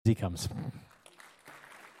he comes.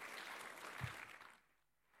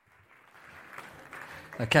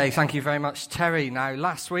 Okay, thank you very much, Terry. Now,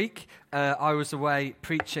 last week, I was away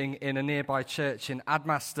preaching in a nearby church in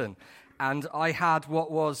Admaston, and I had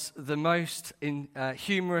what was the most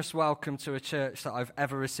humorous welcome to a church that I've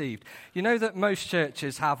ever received. You know that most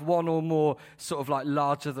churches have one or more sort of like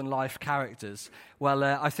larger-than-life characters? Well,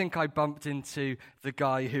 I think I bumped into the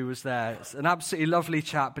guy who was there. It's an absolutely lovely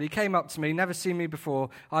chap, but he came up to me, never seen me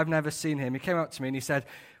before, I've never seen him. He came up to me and he said,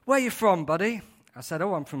 "Where you from, buddy?" I said,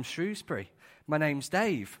 "Oh, I'm from Shrewsbury. My name's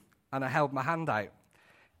Dave." And I held my hand out.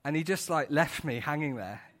 And he just left me hanging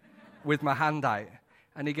there with my hand out.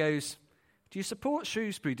 And he goes, "Do you support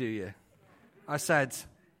Shrewsbury, do you?" I said,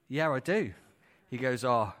 "Yeah, I do." He goes,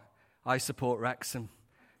 "Oh, I support Wrexham.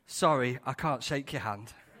 Sorry, I can't shake your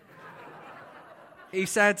hand." He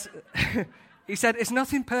said, "It's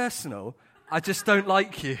nothing personal. I just don't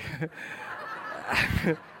like you."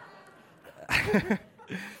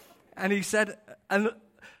 And he said,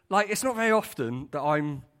 it's not very often that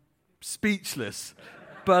I'm speechless,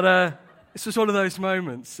 but this was one of those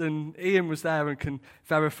moments, and Ian was there and can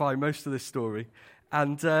verify most of this story.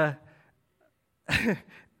 And and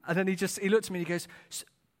then he looked at me and he goes,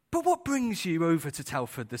 "But what brings you over to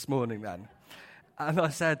Telford this morning then?" And I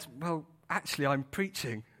said, "Well, actually, I'm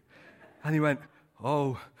preaching." And he went,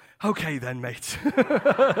 "Oh, okay then, mate."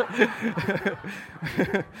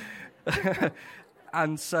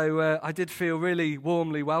 And so I did feel really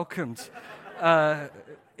warmly welcomed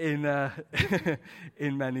in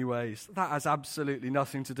many ways. That has absolutely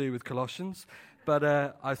nothing to do with Colossians, but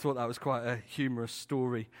I thought that was quite a humorous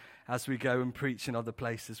story. As we go and preach in other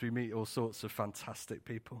places, we meet all sorts of fantastic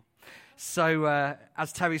people. So,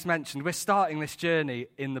 as Terry's mentioned, we're starting this journey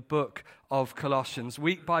in the book of Colossians,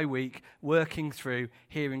 week by week, working through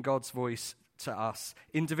hearing God's voice to us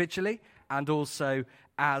individually and also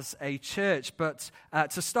as a church. But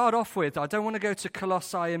to start off with, I don't want to go to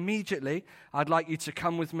Colossae immediately. I'd like you to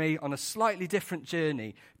come with me on a slightly different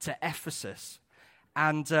journey to Ephesus.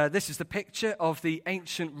 And this is the picture of the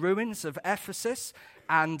ancient ruins of Ephesus.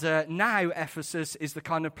 And now Ephesus is the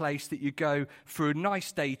kind of place that you go for a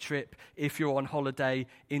nice day trip if you're on holiday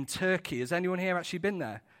in Turkey. Has anyone here actually been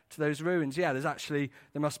there? To those ruins? Yeah,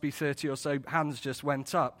 there must be 30 or so hands just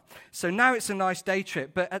went up. So now it's a nice day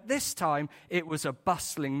trip, but at this time it was a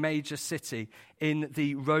bustling major city in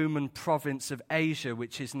the Roman province of Asia,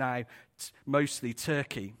 which is now mostly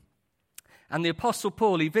Turkey. And the Apostle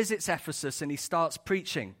Paul, he visits Ephesus and he starts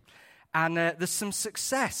preaching. And there's some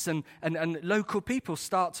success, and local people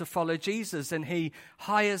start to follow Jesus, and he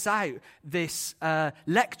hires out this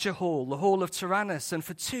lecture hall, the Hall of Tyrannus, and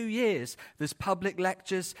for 2 years there's public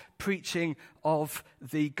lectures preaching of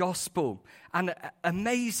the gospel. And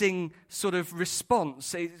amazing sort of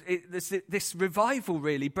response. This revival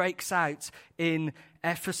really breaks out in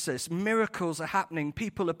Ephesus. Miracles are happening.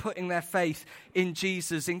 People are putting their faith in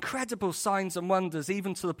Jesus. Incredible signs and wonders,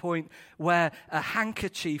 even to the point where a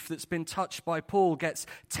handkerchief that's been touched by Paul gets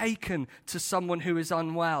taken to someone who is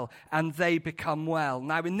unwell, and they become well.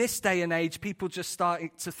 Now, in this day and age, people just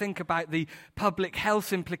starting to think about the public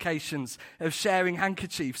health implications of sharing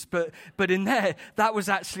handkerchiefs. But in there, that was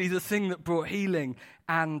actually the thing that brought healing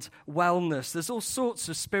and wellness. There's all sorts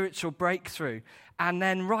of spiritual breakthrough. And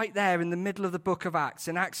then right there in the middle of the book of Acts,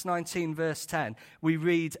 in Acts 19, verse 10, we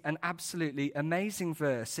read an absolutely amazing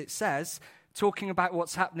verse. It says, talking about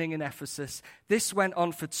what's happening in Ephesus, "This went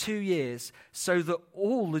on for 2 years, so that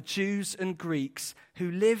all the Jews and Greeks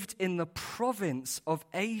who lived in the province of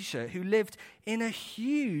Asia, who lived in a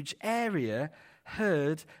huge area,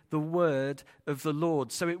 heard the word of the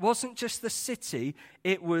Lord." So it wasn't just the city,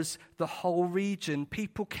 it was the whole region.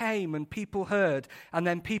 People came and people heard, and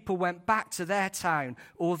then people went back to their town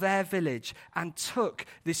or their village and took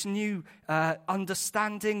this new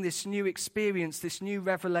understanding, this new experience, this new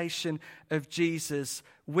revelation of Jesus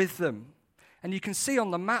with them. And you can see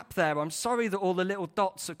on the map there, I'm sorry that all the little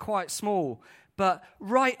dots are quite small, but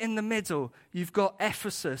right in the middle, you've got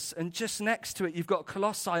Ephesus, and just next to it, you've got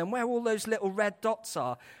Colossae, and where all those little red dots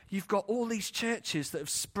are, you've got all these churches that have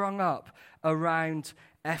sprung up around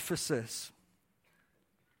Ephesus.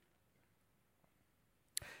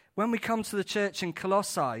 When we come to the church in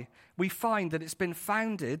Colossae, we find that it's been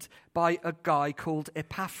founded by a guy called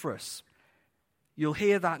Epaphras. You'll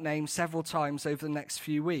hear that name several times over the next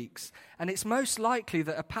few weeks, and it's most likely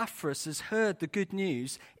that Epaphras has heard the good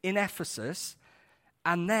news in Ephesus,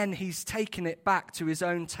 and then he's taken it back to his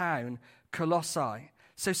own town, Colossae.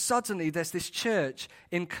 So suddenly there's this church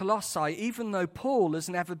in Colossae, even though Paul has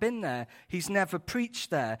never been there. He's never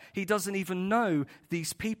preached there. He doesn't even know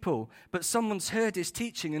these people. But someone's heard his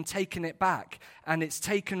teaching and taken it back, and it's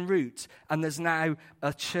taken root, and there's now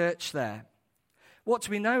a church there. What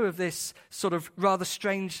do we know of this sort of rather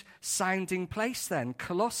strange sounding place then,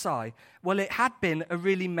 Colossae? Well, it had been a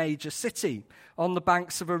really major city on the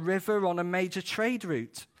banks of a river on a major trade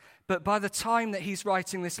route. But by the time that he's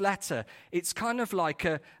writing this letter, it's kind of like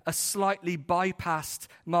a slightly bypassed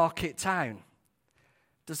market town.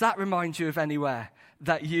 Does that remind you of anywhere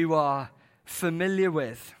that you are familiar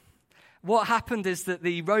with? What happened is that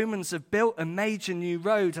the Romans have built a major new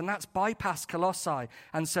road, and that's bypassed Colossae,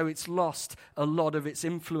 and so it's lost a lot of its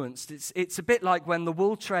influence. It's a bit like when the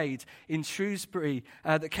wool trade in Shrewsbury,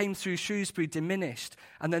 that came through Shrewsbury, diminished,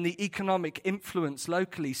 and then the economic influence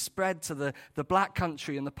locally spread to the Black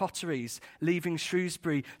Country and the potteries, leaving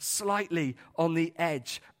Shrewsbury slightly on the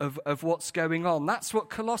edge of what's going on. That's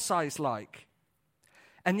what Colossae is like.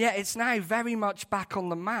 And yet it's now very much back on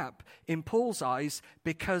the map in Paul's eyes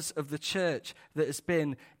because of the church that has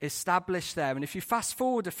been established there. And if you fast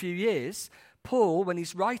forward a few years, Paul, when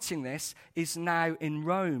he's writing this, is now in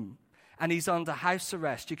Rome. And he's under house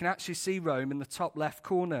arrest. You can actually see Rome in the top left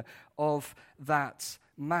corner of that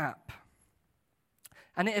map.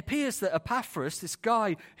 And it appears that Epaphras, this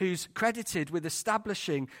guy who's credited with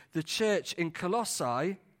establishing the church in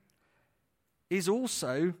Colossae, is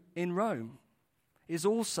also in Rome. Is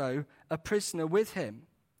also a prisoner with him.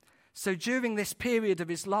 So during this period of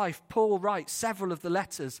his life, Paul writes several of the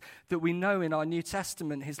letters that we know in our New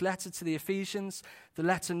Testament. His letter to the Ephesians, the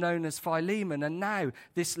letter known as Philemon, and now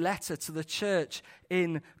this letter to the church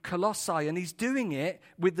in Colossae. And he's doing it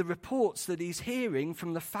with the reports that he's hearing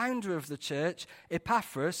from the founder of the church,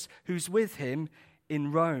 Epaphras, who's with him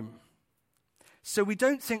in Rome. So we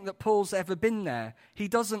don't think that Paul's ever been there. He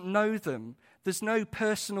doesn't know them. There's no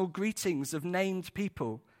personal greetings of named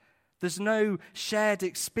people. There's no shared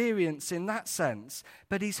experience in that sense.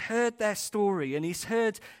 But he's heard their story, and he's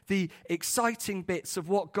heard the exciting bits of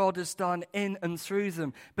what God has done in and through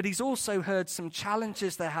them. But he's also heard some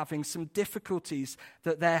challenges they're having, some difficulties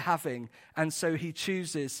that they're having. And so he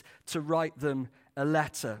chooses to write them a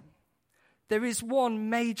letter. There is one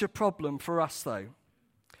major problem for us, though.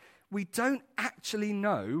 We don't actually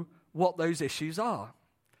know what those issues are.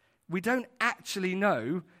 We don't actually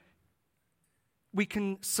know. We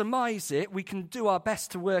can surmise it. We can do our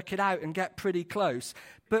best to work it out and get pretty close.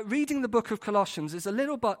 But reading the book of Colossians is a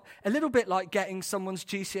little bit like getting someone's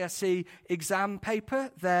GCSE exam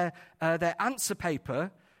paper, their answer paper,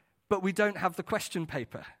 but we don't have the question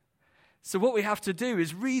paper. So what we have to do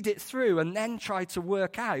is read it through and then try to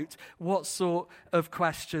work out what sort of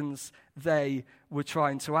questions they were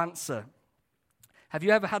trying to answer. Have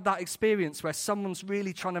you ever had that experience where someone's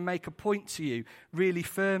really trying to make a point to you really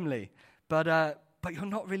firmly, but you're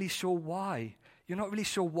not really sure why? You're not really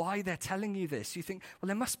sure why they're telling you this. You think, well,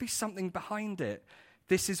 there must be something behind it.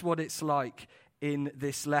 This is what it's like in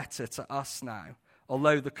this letter to us now,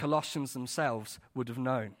 although the Colossians themselves would have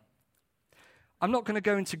known. I'm not going to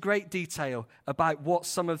go into great detail about what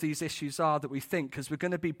some of these issues are that we think, because we're going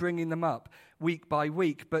to be bringing them up week by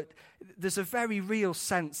week. But there's a very real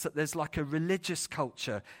sense that there's like a religious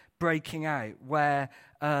culture breaking out where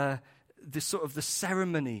the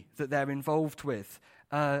ceremony that they're involved with,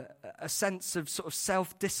 a sense of sort of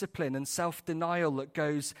self-discipline and self-denial that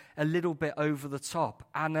goes a little bit over the top,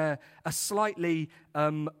 and a slightly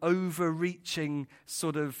overreaching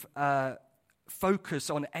sort of focus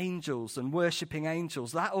on angels and worshipping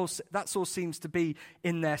angels. That all seems to be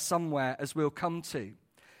in there somewhere, as we'll come to.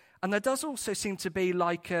 And there does also seem to be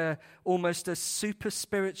like almost a super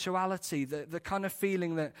spirituality, the kind of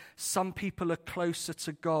feeling that some people are closer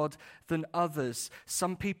to God than others.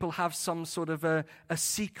 Some people have some sort of a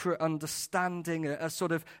secret understanding, a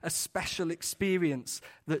sort of a special experience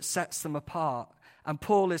that sets them apart. And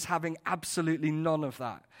Paul is having absolutely none of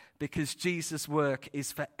that, because Jesus' work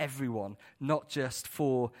is for everyone, not just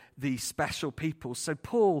for the special people. So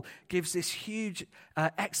Paul gives this huge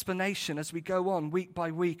explanation as we go on week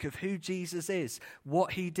by week of who Jesus is,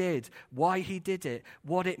 what he did, why he did it,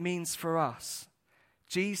 what it means for us.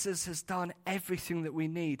 Jesus has done everything that we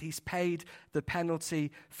need. He's paid the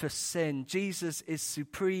penalty for sin. Jesus is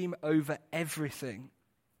supreme over everything.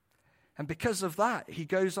 And because of that, he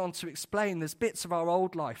goes on to explain there's bits of our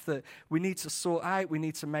old life that we need to sort out, we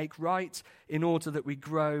need to make right in order that we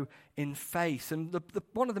grow in faith. And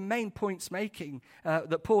one of the main points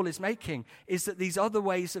that Paul is making is that these other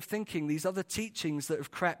ways of thinking, these other teachings that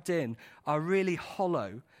have crept in, are really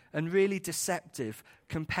hollow and really deceptive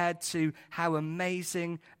compared to how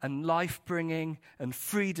amazing and life-bringing and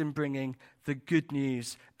freedom-bringing the good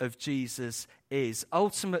news of Jesus is.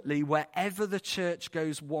 Ultimately, wherever the church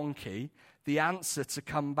goes wonky, the answer to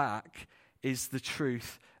come back is the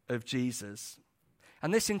truth of Jesus.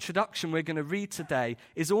 And this introduction we're going to read today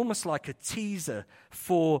is almost like a teaser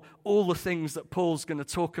for all the things that Paul's going to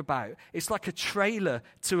talk about. It's like a trailer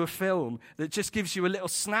to a film that just gives you a little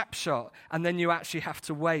snapshot, and then you actually have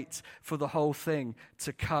to wait for the whole thing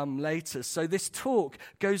to come later. So this talk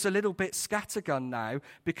goes a little bit scattergun now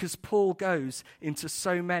because Paul goes into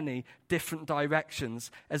so many different directions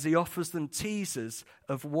as he offers them teasers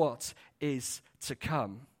of what is to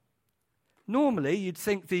come. Normally, you'd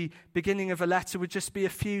think the beginning of a letter would just be a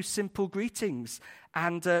few simple greetings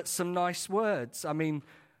and some nice words. I mean,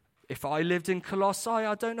 if I lived in Colossae,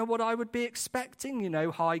 I don't know what I would be expecting. You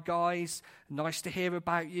know, hi guys, nice to hear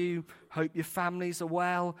about you. Hope your families are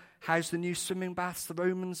well. How's the new swimming baths the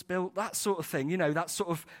Romans built? That sort of thing, you know, that sort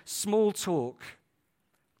of small talk.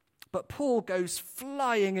 But Paul goes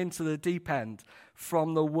flying into the deep end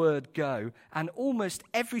from the word go, and almost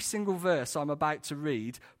every single verse I'm about to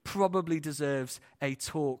read probably deserves a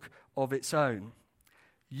talk of its own.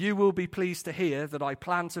 You will be pleased to hear that I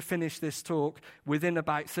plan to finish this talk within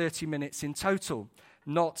about 30 minutes in total,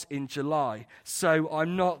 not in July. So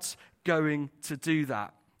I'm not going to do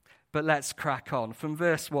that. But let's crack on. From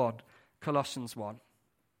verse 1, Colossians 1.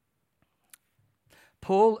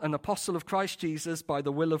 Paul, an apostle of Christ Jesus by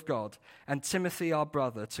the will of God, and Timothy, our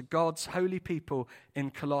brother, to God's holy people in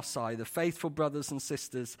Colossae, the faithful brothers and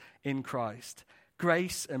sisters in Christ.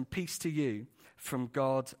 Grace and peace to you from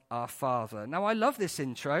God our Father. Now, I love this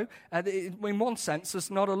intro. In one sense, there's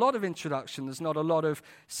not a lot of introduction. There's not a lot of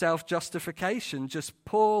self-justification. Just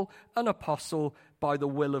Paul, an apostle by the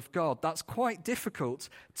will of God. That's quite difficult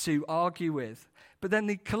to argue with. But then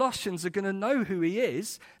the Colossians are going to know who he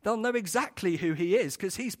is. They'll know exactly who he is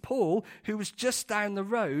because he's Paul, who was just down the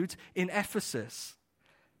road in Ephesus.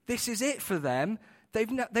 This is it for them.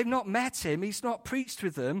 They've not met him. He's not preached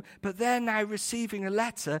with them. But they're now receiving a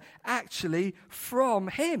letter actually from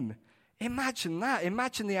him. Imagine that.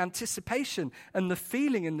 Imagine the anticipation and the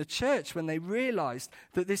feeling in the church when they realized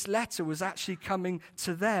that this letter was actually coming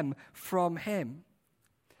to them from him.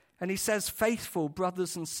 And he says, faithful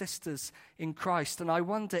brothers and sisters in Christ. And I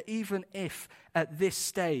wonder, even if at this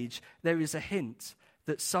stage there is a hint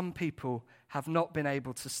that some people have not been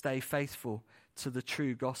able to stay faithful to the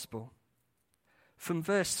true gospel. From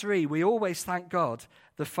verse 3, we always thank God,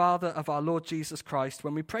 the Father of our Lord Jesus Christ,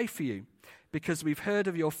 when we pray for you, because we've heard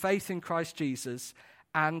of your faith in Christ Jesus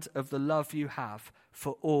and of the love you have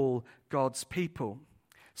for all God's people.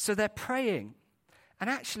 So they're praying. And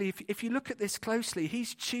actually, if you look at this closely,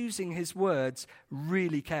 he's choosing his words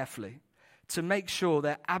really carefully to make sure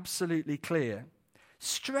they're absolutely clear.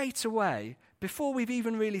 Straight away, before we've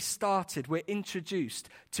even really started, we're introduced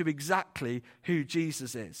to exactly who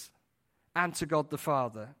Jesus is and to God the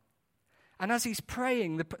Father. And as he's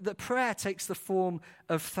praying, the prayer takes the form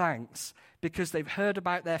of thanks because they've heard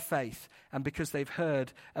about their faith and because they've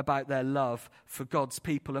heard about their love for God's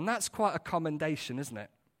people. And that's quite a commendation, isn't it?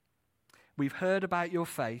 We've heard about your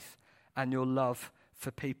faith and your love for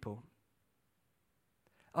people.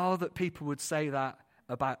 Oh, that people would say that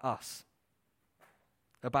about us,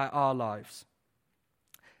 about our lives.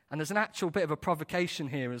 And there's an actual bit of a provocation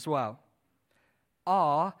here as well.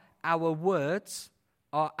 Are our words,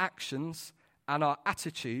 our actions, and our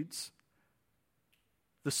attitudes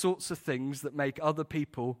the sorts of things that make other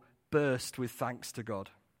people burst with thanks to God?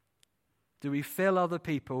 Do we fill other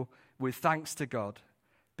people with thanks to God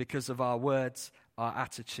because of our words, our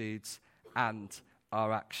attitudes, and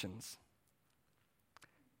our actions?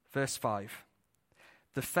 Verse 5.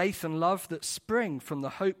 The faith and love that spring from the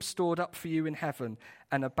hope stored up for you in heaven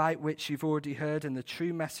and about which you've already heard in the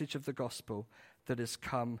true message of the gospel that has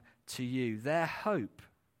come to you. Their hope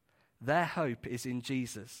is in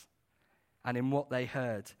Jesus and in what they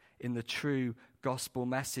heard in the true gospel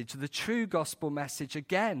message. The true gospel message,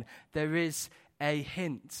 again, there is a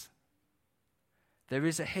hint. There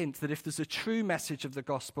is a hint that if there's a true message of the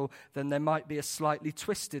gospel, then there might be a slightly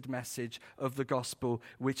twisted message of the gospel,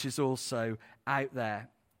 which is also out there.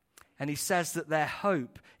 And he says that their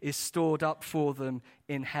hope is stored up for them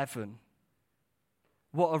in heaven.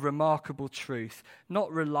 What a remarkable truth.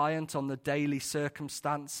 Not reliant on the daily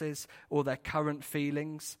circumstances or their current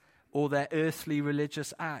feelings or their earthly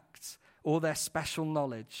religious acts or their special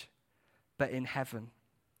knowledge, but in heaven.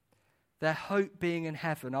 Their hope being in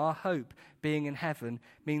heaven, our hope being in heaven,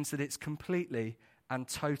 means that it's completely and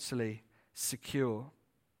totally secure.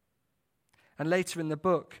 And later in the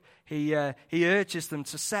book, he urges them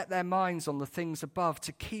to set their minds on the things above,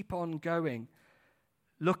 to keep on going,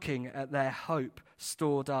 looking at their hope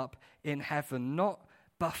stored up in heaven, not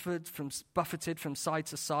buffeted from side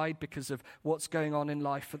to side because of what's going on in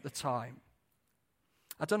life at the time.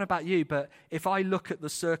 I don't know about you, but if I look at the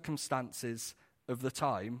circumstances of the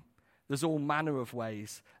time, there's all manner of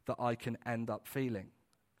ways that I can end up feeling.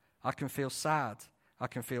 I can feel sad. I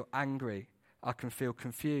can feel angry. I can feel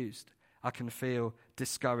confused. I can feel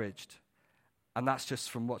discouraged. And that's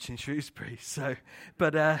just from watching Shrewsbury.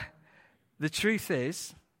 But the truth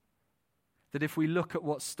is that if we look at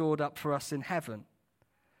what's stored up for us in heaven,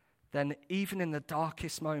 then even in the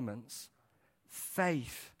darkest moments,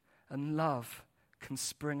 faith and love can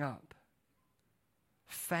spring up.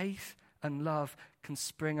 Faith and love can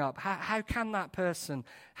spring up. How can that person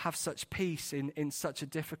have such peace in such a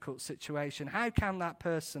difficult situation? How can that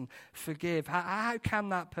person forgive? How can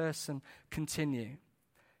that person continue?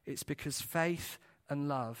 It's because faith and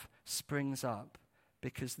love springs up,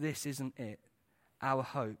 because this isn't it. Our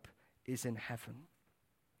hope is in heaven.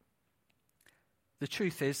 The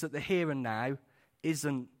truth is that the here and now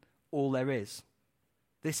isn't all there is.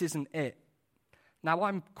 This isn't it. Now,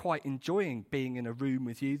 I'm quite enjoying being in a room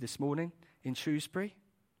with you this morning in Shrewsbury,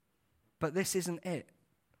 but this isn't it.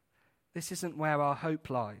 This isn't where our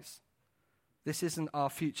hope lies. This isn't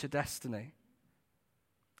our future destiny.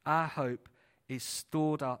 Our hope is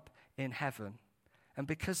stored up in heaven, and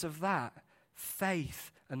because of that,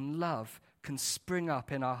 faith and love can spring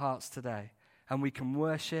up in our hearts today, and we can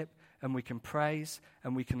worship, and we can praise,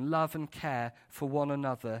 and we can love and care for one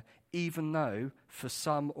another, even though, for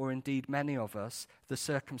some or indeed many of us, the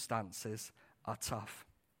circumstances are tough.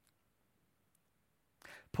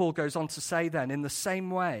 Paul goes on to say then, in the same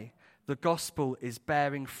way, the gospel is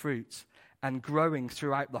bearing fruit and growing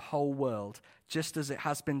throughout the whole world, just as it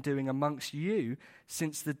has been doing amongst you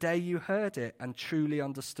since the day you heard it and truly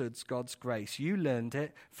understood God's grace. You learned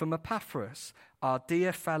it from Epaphras, our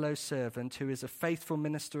dear fellow servant, who is a faithful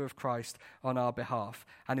minister of Christ on our behalf,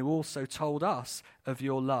 and who also told us of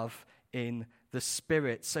your love in the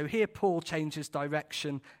Spirit. So here Paul changes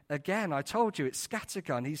direction again. I told you it's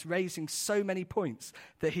scattergun. He's raising so many points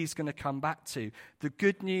that he's going to come back to. The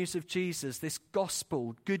good news of Jesus, this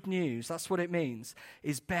gospel, good news, that's what it means,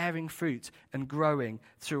 is bearing fruit and growing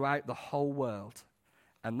throughout the whole world.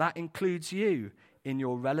 And that includes you in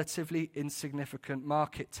your relatively insignificant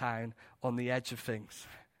market town on the edge of things.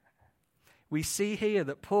 We see here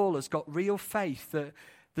that Paul has got real faith that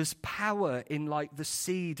there's power in like the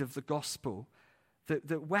seed of the gospel.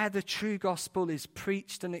 That where the true gospel is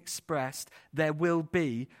preached and expressed, there will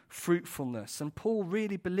be fruitfulness. And Paul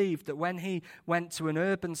really believed that when he went to an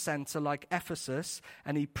urban center like Ephesus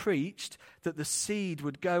and he preached, that the seed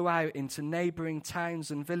would go out into neighboring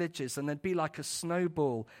towns and villages, and there'd be like a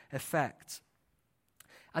snowball effect.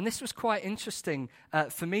 And this was quite interesting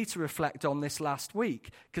for me to reflect on this last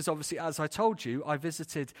week, because obviously, as I told you, I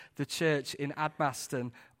visited the church in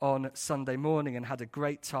Admaston on Sunday morning and had a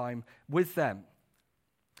great time with them.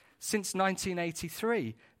 Since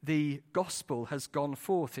 1983, the gospel has gone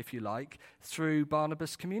forth, if you like, through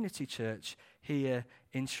Barnabas Community Church here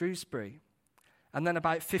in Shrewsbury. And then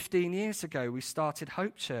about 15 years ago, we started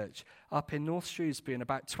Hope Church up in North Shrewsbury, and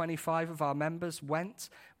about 25 of our members went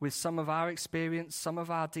with some of our experience, some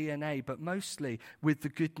of our DNA, but mostly with the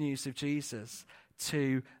good news of Jesus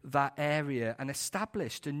to that area and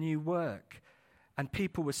established a new work. And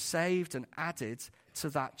people were saved and added to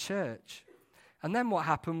that church. And then what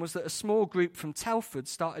happened was that a small group from Telford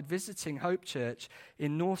started visiting Hope Church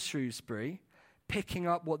in North Shrewsbury, picking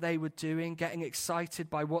up what they were doing, getting excited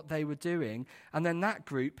by what they were doing. And then that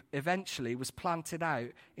group eventually was planted out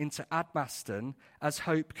into Admaston as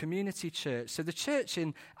Hope Community Church. So the church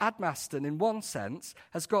in Admaston, in one sense,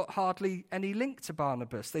 has got hardly any link to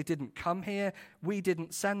Barnabas. They didn't come here. We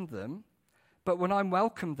didn't send them. But when I'm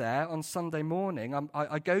welcomed there on Sunday morning,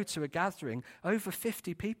 I go to a gathering, over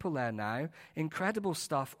 50 people there now, incredible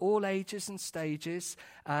stuff, all ages and stages,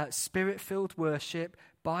 spirit-filled worship,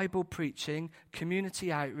 Bible preaching,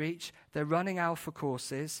 community outreach. They're running Alpha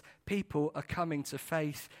courses. People are coming to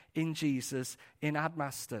faith in Jesus in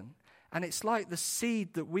Admaston. And it's like the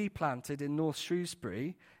seed that we planted in North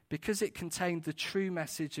Shrewsbury, because it contained the true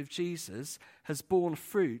message of Jesus, has borne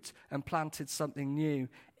fruit and planted something new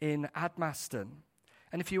in Admaston.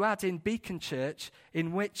 And if you add in Beacon Church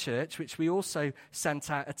in Whitchurch, which we also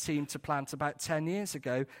sent out a team to plant about 10 years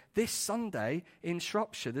ago, this Sunday in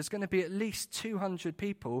Shropshire, there's going to be at least 200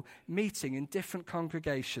 people meeting in different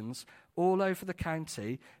congregations all over the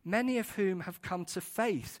county, many of whom have come to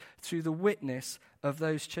faith through the witness of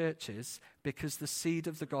those churches, because the seed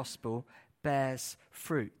of the gospel bears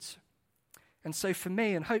fruit. And so for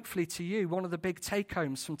me, and hopefully to you, one of the big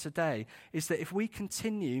take-homes from today is that if we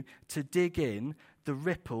continue to dig in, the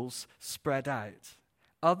ripples spread out.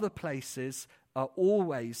 Other places are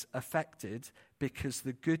always affected because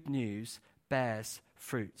the good news bears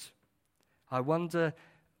fruit. I wonder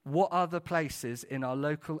what other places in our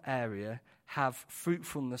local area have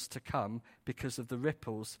fruitfulness to come because of the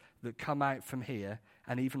ripples that come out from here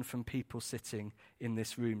and even from people sitting in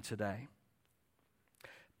this room today.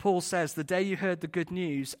 Paul says, the day you heard the good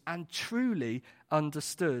news and truly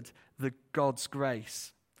understood the God's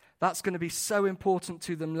grace. That's going to be so important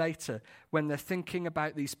to them later when they're thinking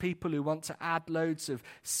about these people who want to add loads of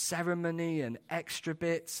ceremony and extra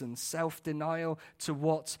bits and self-denial to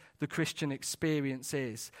what the Christian experience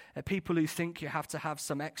is. People who think you have to have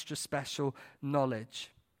some extra special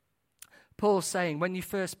knowledge. Paul's saying, when you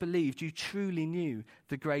first believed, you truly knew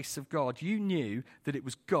the grace of God. You knew that it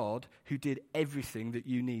was God who did everything that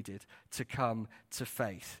you needed to come to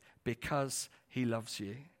faith because he loves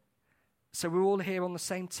you. So we're all here on the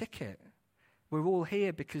same ticket. We're all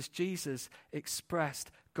here because Jesus expressed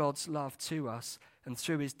God's love to us and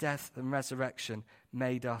through his death and resurrection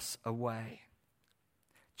made us a way.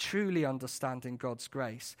 Truly understanding God's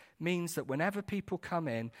grace means that whenever people come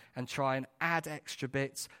in and try and add extra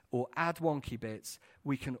bits or add wonky bits,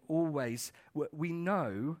 we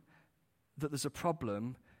know that there's a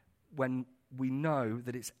problem when we know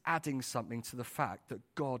that it's adding something to the fact that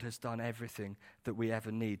God has done everything that we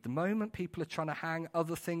ever need. The moment people are trying to hang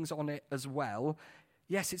other things on it as well,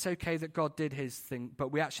 yes, it's okay that God did his thing,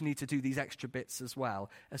 but we actually need to do these extra bits as well.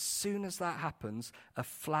 As soon as that happens, a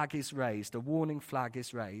flag is raised, a warning flag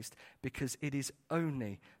is raised, because it is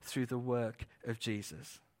only through the work of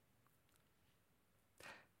Jesus.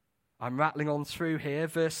 I'm rattling on through here.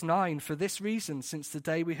 Verse 9, for this reason, since the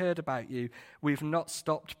day we heard about you, we've not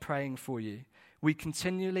stopped praying for you. We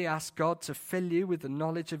continually ask God to fill you with the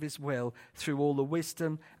knowledge of his will through all the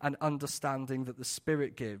wisdom and understanding that the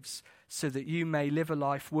Spirit gives, so that you may live a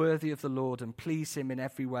life worthy of the Lord and please him in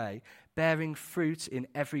every way, bearing fruit in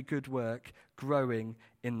every good work, growing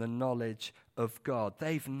in the knowledge of God.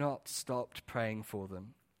 They've not stopped praying for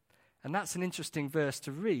them. And that's an interesting verse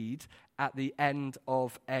to read at the end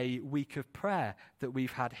of a week of prayer that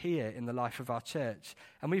we've had here in the life of our church.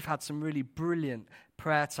 And we've had some really brilliant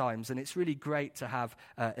prayer times, and it's really great to have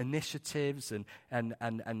initiatives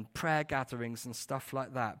and prayer gatherings and stuff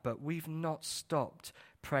like that. But we've not stopped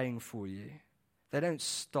praying for you. They don't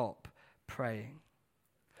stop praying.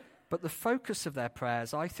 But the focus of their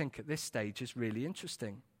prayers, I think, at this stage is really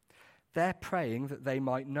interesting. They're praying that they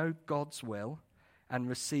might know God's will and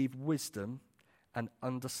receive wisdom and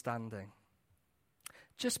understanding.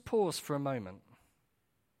 Just pause for a moment.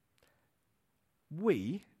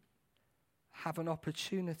 We have an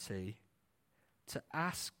opportunity to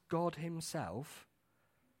ask God himself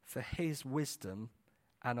for his wisdom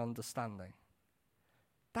and understanding.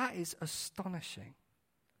 That is astonishing.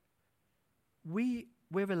 We're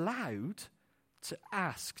allowed to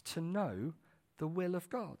ask to know the will of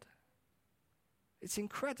God. It's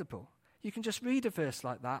incredible. You can just read a verse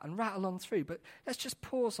like that and rattle on through, but let's just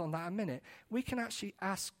pause on that a minute. We can actually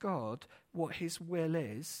ask God what his will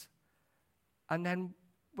is, and then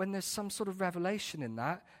when there's some sort of revelation in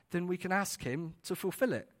that, then we can ask him to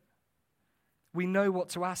fulfill it. We know what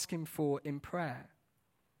to ask him for in prayer.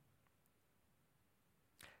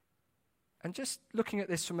 And just looking at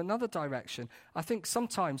this from another direction, I think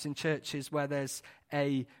sometimes in churches where there's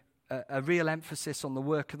a real emphasis on the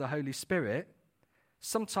work of the Holy Spirit,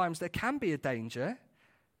 sometimes there can be a danger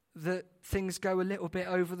that things go a little bit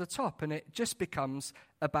over the top and it just becomes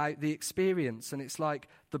about the experience, and it's like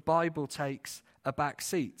the Bible takes a back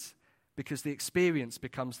seat because the experience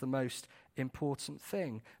becomes the most important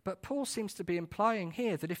thing. But Paul seems to be implying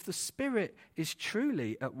here that if the Spirit is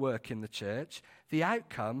truly at work in the church, the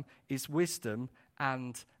outcome is wisdom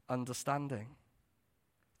and understanding.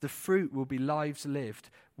 The fruit will be lives lived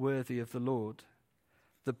worthy of the Lord.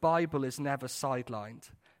 The Bible is never sidelined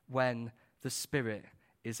when the Spirit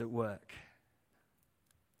is at work.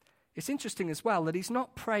 It's interesting as well that he's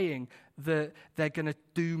not praying that they're going to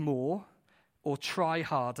do more or try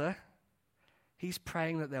harder. He's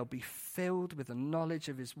praying that they'll be filled with the knowledge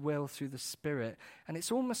of his will through the Spirit. And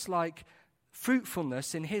it's almost like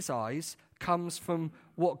fruitfulness in his eyes comes from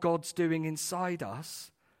what God's doing inside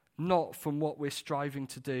us, not from what we're striving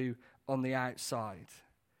to do on the outside.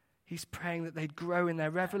 He's praying that they'd grow in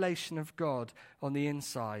their revelation of God on the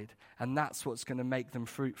inside, and that's what's going to make them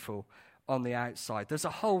fruitful on the outside. There's a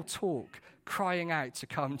whole talk crying out to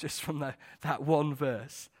come just from that one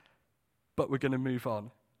verse, but we're going to move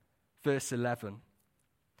on. Verse 11.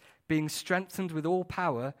 being strengthened with all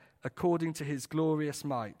power according to his glorious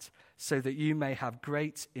might, so that you may have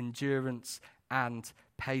great endurance and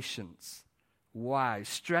patience. Wow,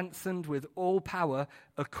 strengthened with all power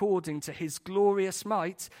according to his glorious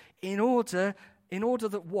might, in order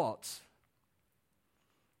that what?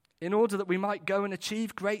 In order that we might go and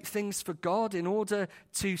achieve great things for God, in order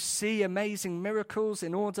to see amazing miracles,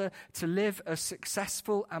 in order to live a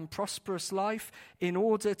successful and prosperous life, in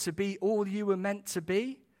order to be all you were meant to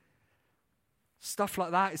be. Stuff like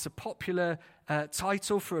that. It's a popular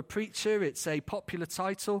title for a preacher. It's a popular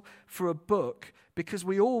title for a book, because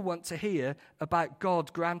we all want to hear about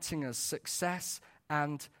God granting us success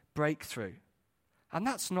and breakthrough. And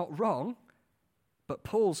that's not wrong, but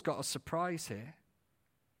Paul's got a surprise here.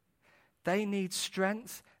 They need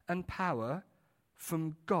strength and power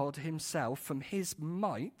from God himself, from his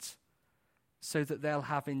might, so that they'll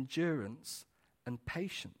have endurance and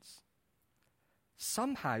patience.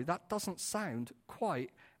 Somehow that doesn't sound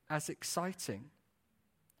quite as exciting.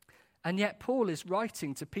 And yet Paul is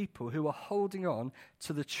writing to people who are holding on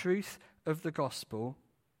to the truth of the gospel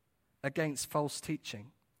against false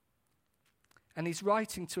teaching. And he's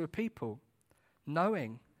writing to a people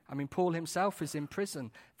knowing, Paul himself is in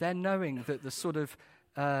prison. They're knowing that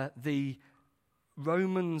the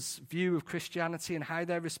Romans' view of Christianity and how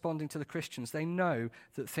they're responding to the Christians, they know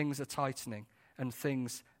that things are tightening and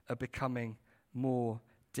things are becoming more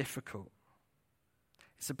difficult.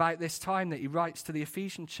 It's about this time that he writes to the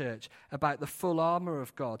Ephesian church about the full armor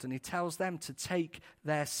of God, and he tells them to take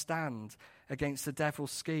their stand against the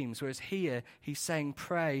devil's schemes, whereas here he's saying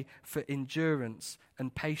pray for endurance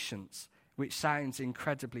and patience, which sounds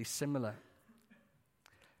incredibly similar.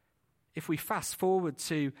 If we fast forward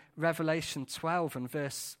to Revelation 12 and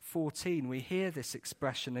verse 14, we hear this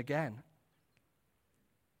expression again.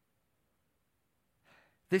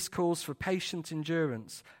 This calls for patient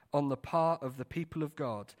endurance on the part of the people of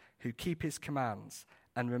God who keep his commands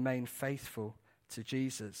and remain faithful to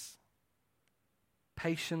Jesus.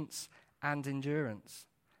 Patience and endurance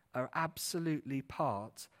are absolutely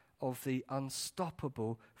part of the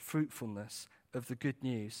unstoppable fruitfulness of the good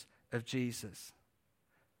news of Jesus.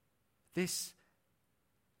 This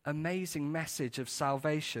amazing message of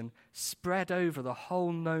salvation spread over the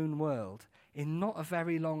whole known world in not a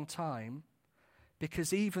very long time,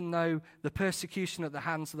 because even though the persecution at the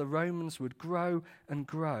hands of the Romans would grow and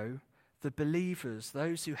grow, the believers,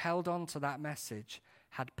 those who held on to that message,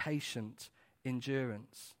 had patient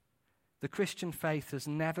endurance. The Christian faith has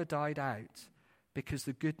never died out, because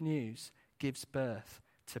the good news gives birth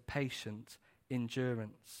to patient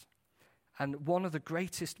endurance. And one of the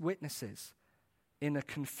greatest witnesses in a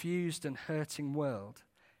confused and hurting world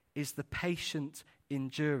is the patient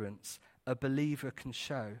endurance a believer can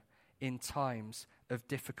show in times of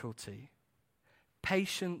difficulty.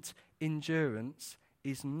 Patient endurance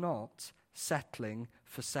is not settling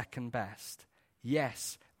for second best.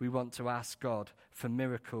 Yes, we want to ask God for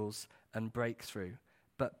miracles and breakthrough,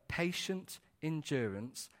 but patient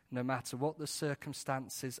endurance, no matter what the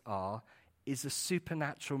circumstances are, is a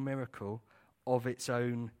supernatural miracle of its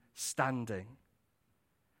own standing.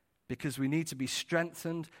 Because we need to be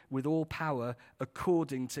strengthened with all power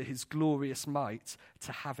according to his glorious might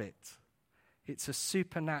to have it. It's a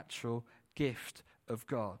supernatural gift of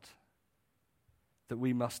God that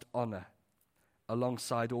we must honor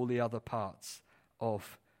alongside all the other parts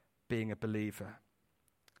of being a believer.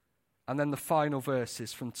 And then the final verse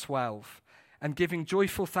is from 12. And giving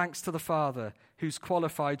joyful thanks to the Father, who's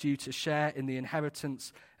qualified you to share in the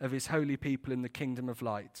inheritance of his holy people in the kingdom of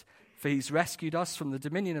light. For he's rescued us from the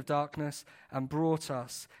dominion of darkness and brought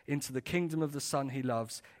us into the kingdom of the Son he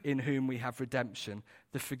loves, in whom we have redemption,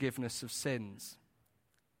 the forgiveness of sins.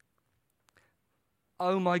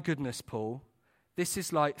 Oh my goodness, Paul. This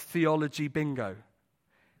is like theology bingo.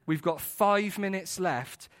 We've got 5 minutes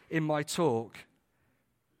left in my talk,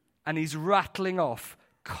 and he's rattling off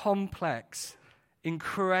complex,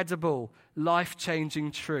 incredible,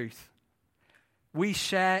 life-changing truth. We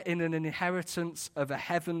share in an inheritance of a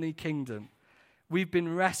heavenly kingdom. We've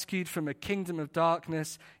been rescued from a kingdom of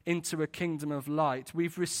darkness into a kingdom of light.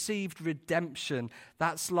 We've received redemption.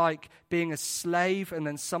 That's like being a slave and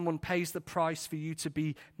then someone pays the price for you to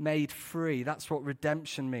be made free. That's what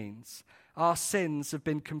redemption means. Our sins have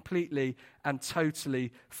been completely and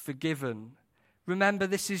totally forgiven. Remember,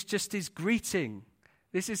 this is just his greeting.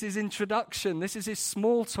 This is his introduction. This is his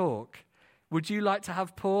small talk. Would you like to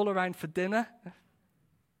have Paul around for dinner?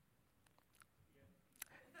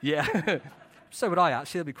 Yeah. So would I,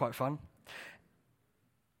 actually. It'll be quite fun.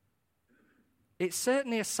 It's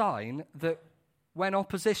certainly a sign that when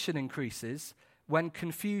opposition increases, when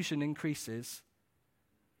confusion increases,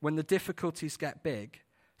 when the difficulties get big,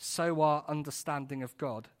 so our understanding of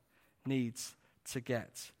God needs to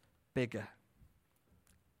get bigger.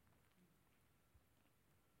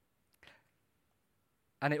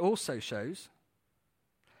 And it also shows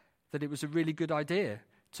that it was a really good idea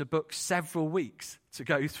to book several weeks to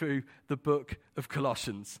go through the book of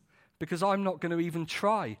Colossians, because I'm not going to even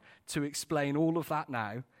try to explain all of that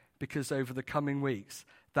now, because over the coming weeks,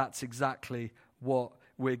 that's exactly what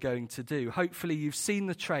we're going to do. Hopefully you've seen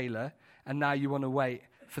the trailer and now you want to wait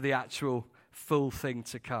for the actual full thing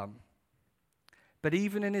to come. But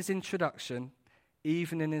even in his introduction,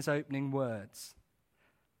 even in his opening words,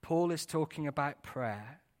 Paul is talking about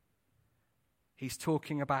prayer. He's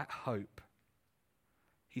talking about hope.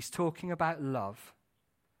 He's talking about love.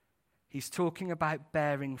 He's talking about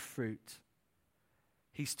bearing fruit.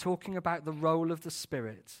 He's talking about the role of the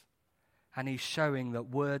Spirit. And he's showing that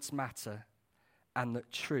words matter and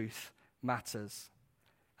that truth matters.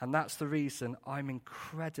 And that's the reason I'm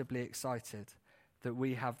incredibly excited that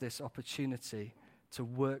we have this opportunity to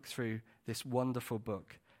work through this wonderful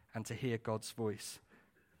book and to hear God's voice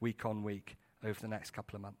week on week over the next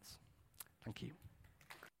couple of months. Thank you.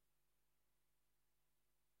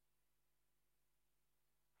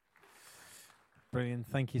 Brilliant.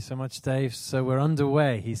 Thank you so much, Dave. So we're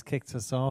underway. He's kicked us off.